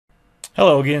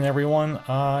Hello again, everyone.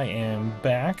 I am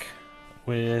back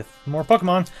with more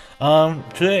Pokemon.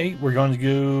 Today we're going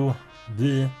to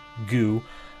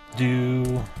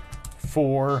do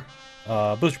 4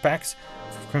 booster packs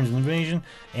for Crimson Invasion,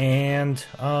 and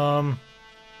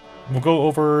we'll go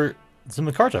over some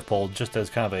of the cards I've pulled just as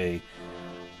kind of a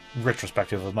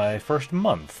retrospective of my first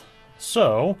month.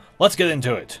 So let's get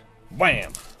into it.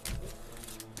 Wham!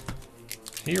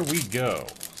 Here we go.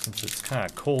 Since it's kind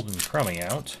of cold and crummy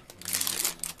out.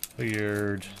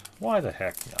 Figured, why the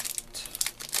heck not?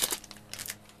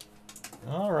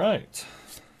 Alright.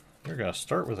 We're going to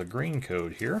start with a green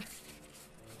code here.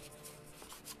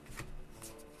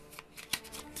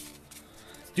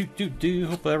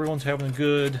 Hope everyone's having a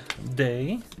good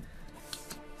day.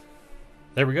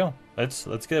 There we go. Let's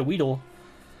get a Weedle.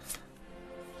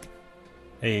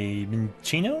 A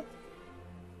Minccino?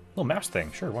 Little mouse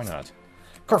thing. Sure, why not?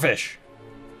 Corphish.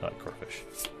 I like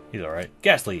Corphish. He's alright.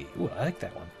 Ghastly. Ooh, I like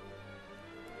that one.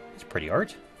 It's pretty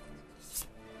art.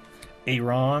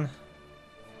 Aron.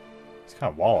 It's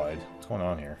kind of wall-eyed. What's going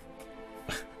on here?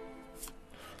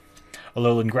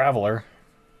 Alolan Graveler.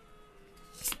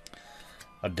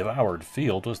 A Devoured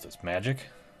Field. What's this, magic?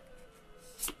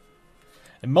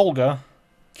 And Molga.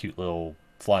 Cute little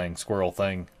flying squirrel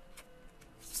thing.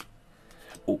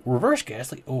 Oh, Reverse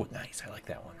Ghastly. Oh, nice. I like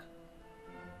that one.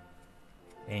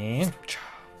 And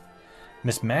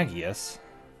Mismagius.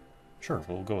 Sure,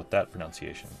 we'll go with that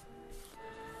pronunciation.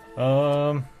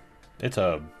 It's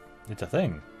a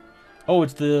thing. Oh,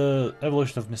 it's the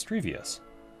evolution of Misdrevius.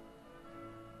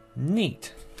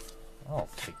 Neat. I'll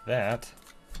take that.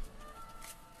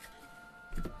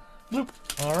 Bloop.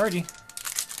 Alrighty.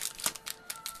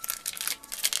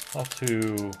 Off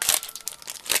to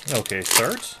okay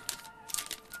start.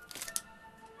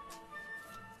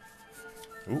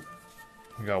 Ooh,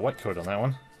 we got a white coat on that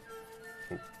one.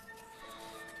 Ooh.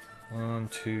 1,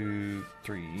 2,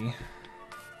 3.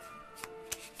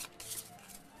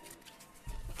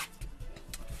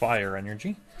 Fire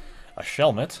energy. A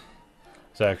Shelmet.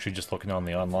 I was actually just looking on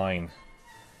the online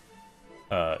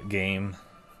game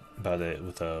about it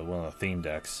with one of the theme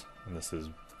decks, and this is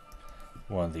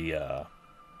one of the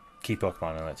key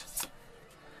Pokemon in it.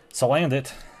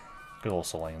 Salandit. Good old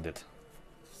Salandit.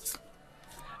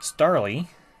 Starly.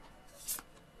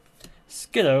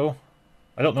 Skiddo.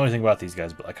 I don't know anything about these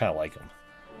guys, but I kind of like them.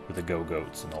 With the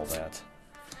Go-Goats and all that.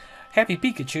 Happy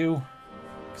Pikachu.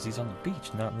 Because he's on the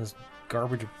beach, not in this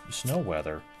garbage snow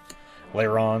weather.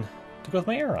 Lairon. To go with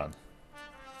my Aron.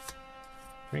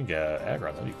 We can get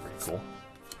Aggron, that'd be pretty cool.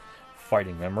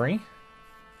 Fighting Memory.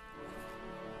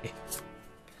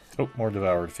 Oh, more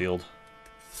Devoured Field.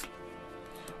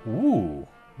 Ooh.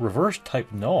 Reverse type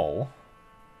Null.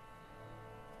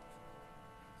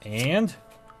 And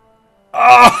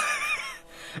oh!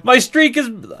 my streak is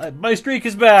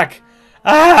back.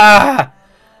 Ah!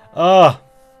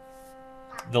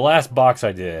 The last box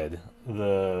I did,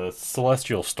 the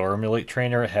Celestial Stormulate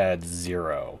trainer had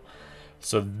 0.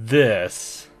 So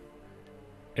this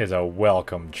is a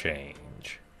welcome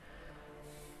change.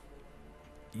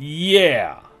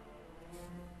 Yeah.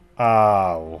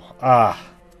 Oh.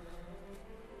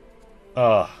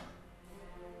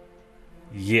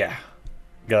 Yeah.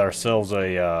 Got ourselves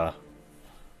a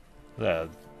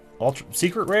ultra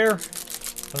secret rare. I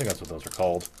think that's what those are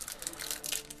called.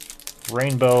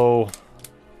 Rainbow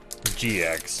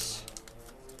GX.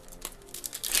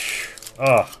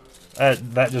 Oh,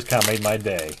 that just kind of made my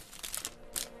day.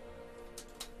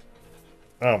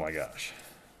 Oh my gosh.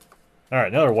 All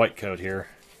right, another white coat here.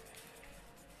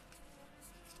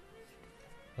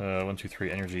 1, 2, 3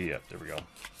 energy. Yep, there we go.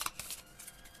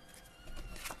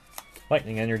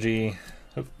 Lightning energy.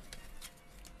 Oop.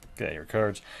 Get out your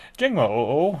cards.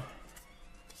 Jingmo.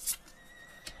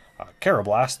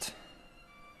 Carablast.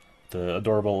 The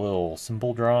adorable little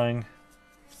symbol drawing.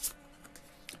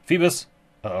 Phoebus.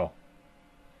 Uh-oh.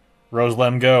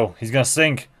 Roselem, go. He's gonna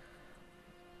sink.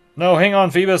 No, hang on,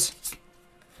 Phoebus.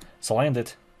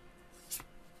 Salandit.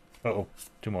 Uh-oh.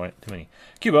 Too many.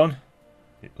 Cubone.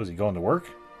 Was he going to work?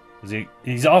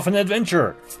 He's off an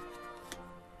adventure.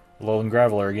 Alolan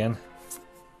Graveler again.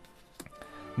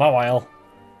 Mawile.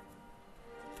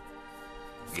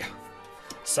 Yeah.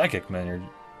 Psychic Menergy.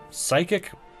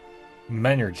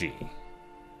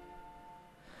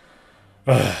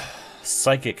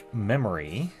 Psychic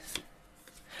Memory.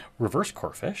 Reverse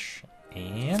Corphish.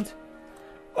 And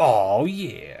oh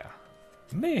yeah.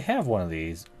 May have one of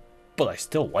these, but I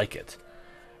still like it.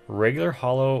 Regular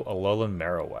Hollow Alolan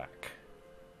Marowak.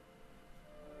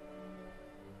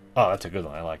 Oh, that's a good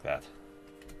one. I like that.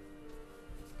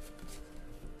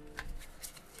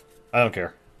 I don't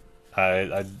care.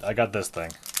 I got this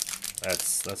thing.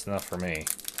 That's enough for me.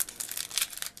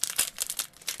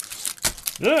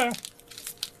 Yeah.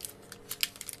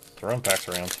 Throwing packs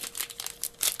around.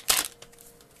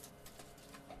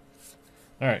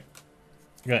 Alright.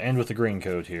 Gotta end with the green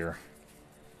code here.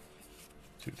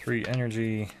 2, 3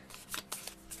 energy.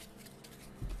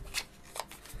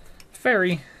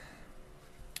 Fairy.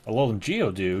 Alolan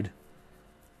Geodude.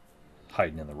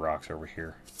 Hiding in the rocks over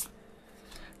here.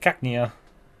 Cacnea.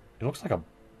 It looks like a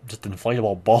just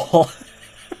inflatable ball.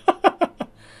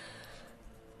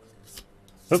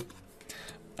 Oop.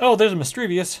 Oh, there's a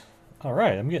Mischievous.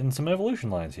 Alright, I'm getting some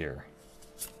evolution lines here.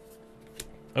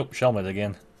 Oh, Shelmet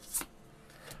again.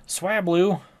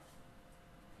 Swablu.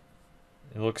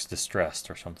 It looks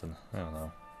distressed or something. I don't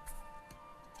know.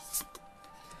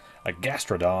 A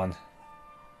Gastrodon.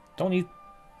 Don't eat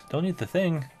the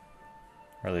thing.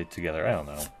 Are they together? I don't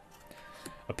know.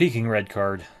 A Peking red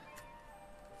card.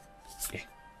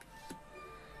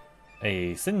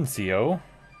 A Cincio.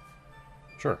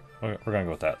 Sure, we're gonna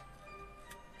go with that.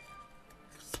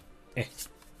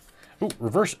 Ooh,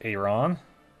 reverse Aeron.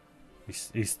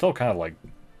 He's still kind of like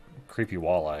creepy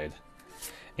wall-eyed.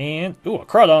 And ooh, a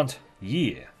Crawdont.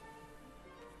 Yeah.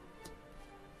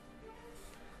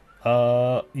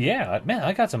 Yeah, man,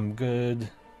 I got some good.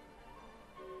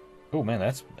 Oh man,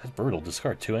 that's brutal.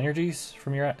 Discard 2 energies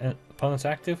from your opponent's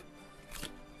active.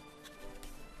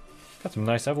 Got some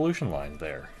nice evolution lines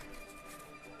there.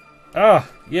 Ah,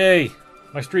 yay!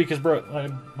 My streak is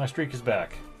my streak is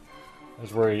back. I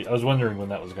was wondering when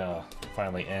that was gonna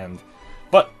finally end,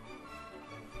 but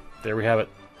there we have it.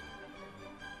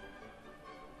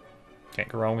 Can't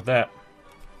go wrong with that.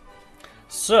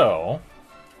 So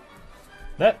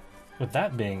with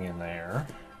that being in there,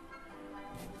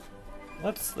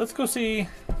 let's go see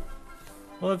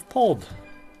what I've pulled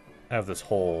out of this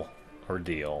whole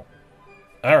ordeal.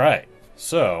 All right,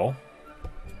 so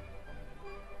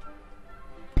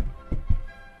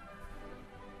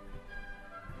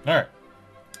all right,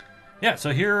 yeah.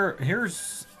 So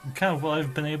here's kind of what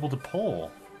I've been able to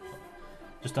pull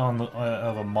just on the,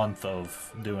 of a month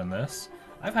of doing this.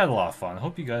 I've had a lot of fun. I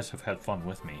hope you guys have had fun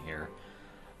with me here.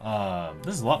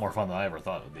 This is a lot more fun than I ever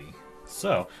thought it would be.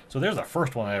 So there's the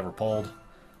first one I ever pulled.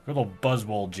 Good little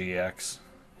Buzzwole GX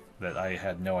that I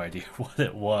had no idea what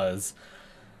it was.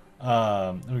 We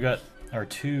got our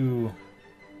 2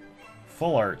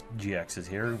 full art GXs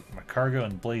here, Magcargo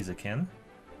and Blaziken.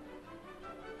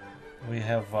 We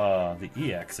have the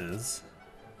EXs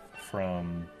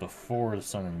from before the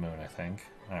Sun and Moon, I think.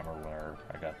 I don't remember where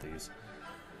I got these.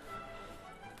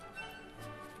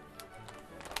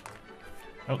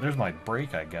 Oh, there's my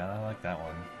break I got. I like that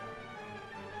one.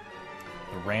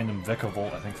 The random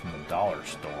Vikavolt, I think from the dollar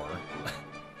store.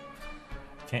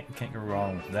 Can't go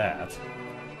wrong with that.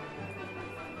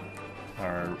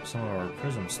 Some of our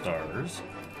Prism Stars.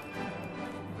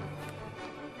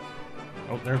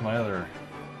 Oh, there's my other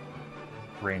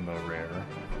Rainbow Rare.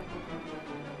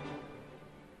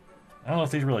 I don't know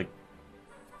if these really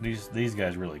these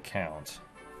guys really count.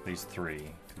 These 3.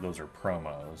 Those are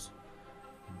promos.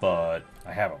 But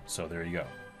I have them, so there you go.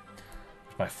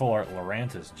 It's my full art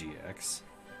Lurantis GX.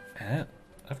 And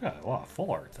I've got a lot of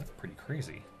full art. That's pretty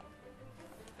crazy.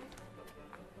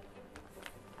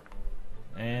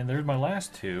 And there's my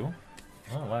last 2.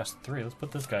 Well, last 3. Let's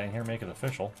put this guy in here, make it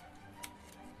official.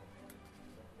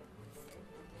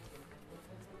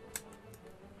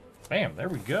 Bam, there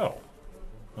we go.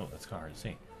 Oh, that's kind of hard to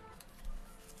see.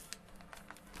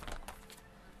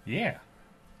 Yeah.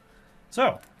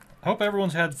 So, I hope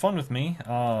everyone's had fun with me.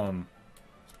 My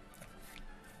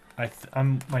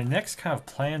next kind of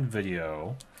planned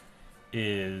video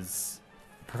is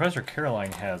Professor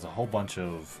Caroline has a whole bunch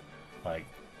of like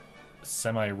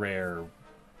semi-rare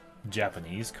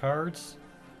Japanese cards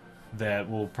that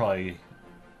will probably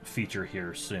feature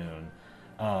here soon.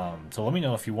 So let me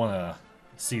know if you want to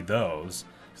see those,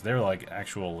 because they're like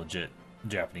actual legit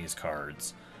Japanese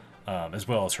cards, as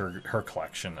well as her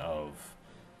collection of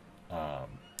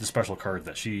the special cards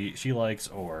that she likes,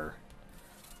 or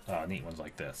neat ones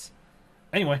like this.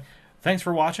 Anyway, thanks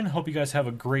for watching. Hope you guys have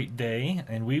a great day,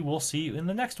 and we will see you in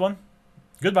the next one.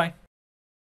 Goodbye.